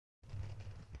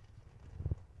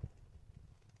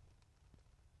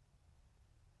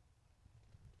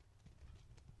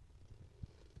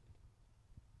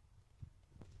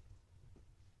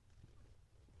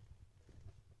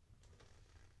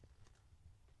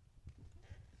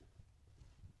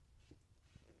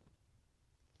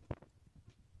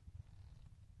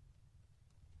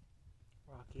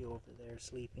Rocky over there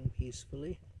sleeping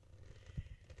peacefully.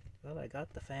 Well, I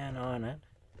got the fan on it,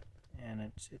 and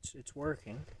it's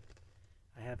working.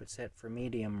 I have it set for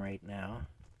medium right now,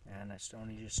 and it's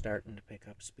only just starting to pick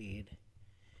up speed.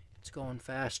 It's going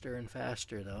faster and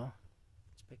faster though.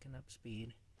 It's picking up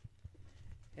speed.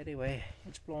 Anyway,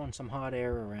 it's blowing some hot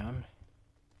air around.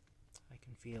 I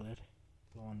can feel it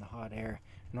blowing the hot air.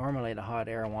 Normally the hot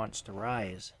air wants to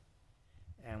rise,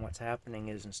 and what's happening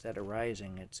is instead of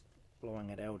rising, it's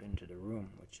blowing it out into the room,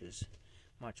 which is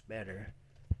much better.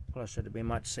 Plus it'd be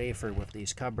much safer with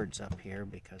these cupboards up here,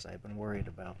 because I've been worried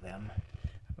about them.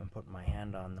 I've been putting my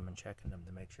hand on them and checking them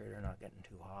to make sure they're not getting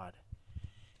too hot,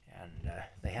 and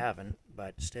they haven't,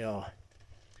 but still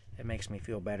it makes me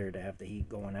feel better to have the heat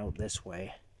going out this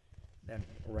way than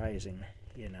rising,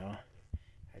 you know.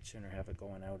 I'd sooner have it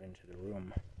going out into the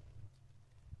room.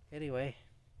 Anyway,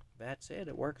 that's it.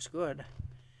 It works good.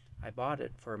 I bought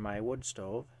it for my wood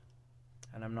stove,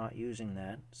 and I'm not using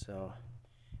that, so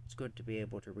it's good to be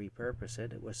able to repurpose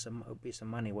it. It would be some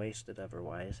money wasted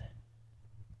otherwise.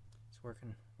 It's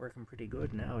working pretty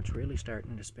good now. It's really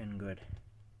starting to spin good.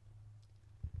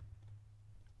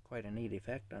 Quite a neat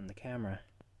effect on the camera.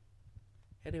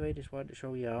 Anyway, just wanted to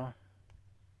show y'all.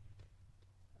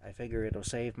 I figure it'll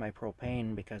save my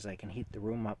propane because I can heat the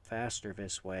room up faster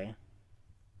this way.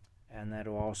 And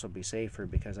that'll also be safer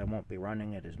because I won't be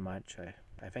running it as much.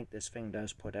 I think this thing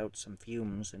does put out some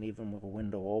fumes, and even with a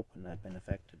window open I've been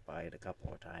affected by it a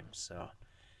couple of times. So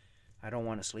I don't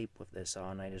want to sleep with this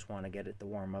on. I just want to get it to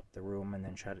warm up the room and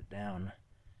then shut it down.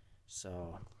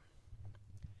 So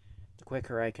the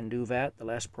quicker I can do that, the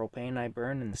less propane I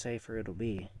burn and the safer it'll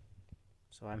be.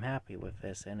 So I'm happy with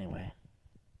this anyway.